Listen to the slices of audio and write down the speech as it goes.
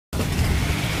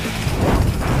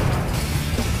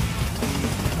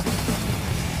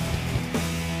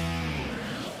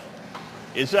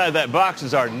Inside that box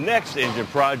is our next engine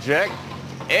project,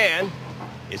 and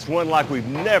it's one like we've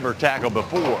never tackled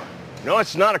before. No,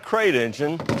 it's not a crate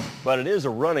engine, but it is a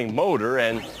running motor,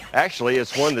 and actually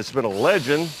it's one that's been a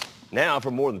legend now for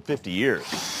more than 50 years.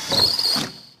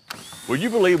 Would you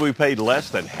believe we paid less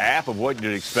than half of what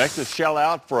you'd expect to shell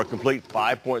out for a complete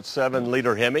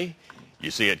 5.7-liter Hemi?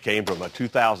 You see, it came from a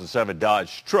 2007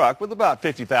 Dodge truck with about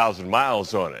 50,000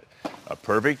 miles on it. A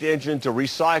perfect engine to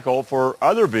recycle for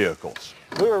other vehicles.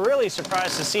 We were really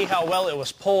surprised to see how well it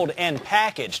was pulled and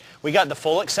packaged. We got the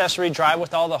full accessory drive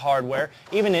with all the hardware,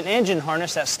 even an engine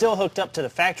harness that's still hooked up to the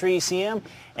factory ECM,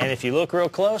 and if you look real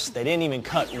close, they didn't even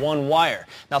cut one wire.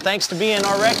 Now, thanks to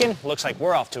B&R Wrecking, looks like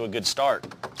we're off to a good start.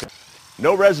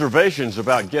 No reservations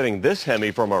about getting this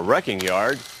Hemi from a wrecking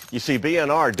yard. You see,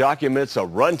 B&R documents a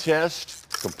run test,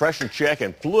 compression check,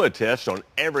 and fluid test on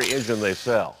every engine they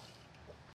sell.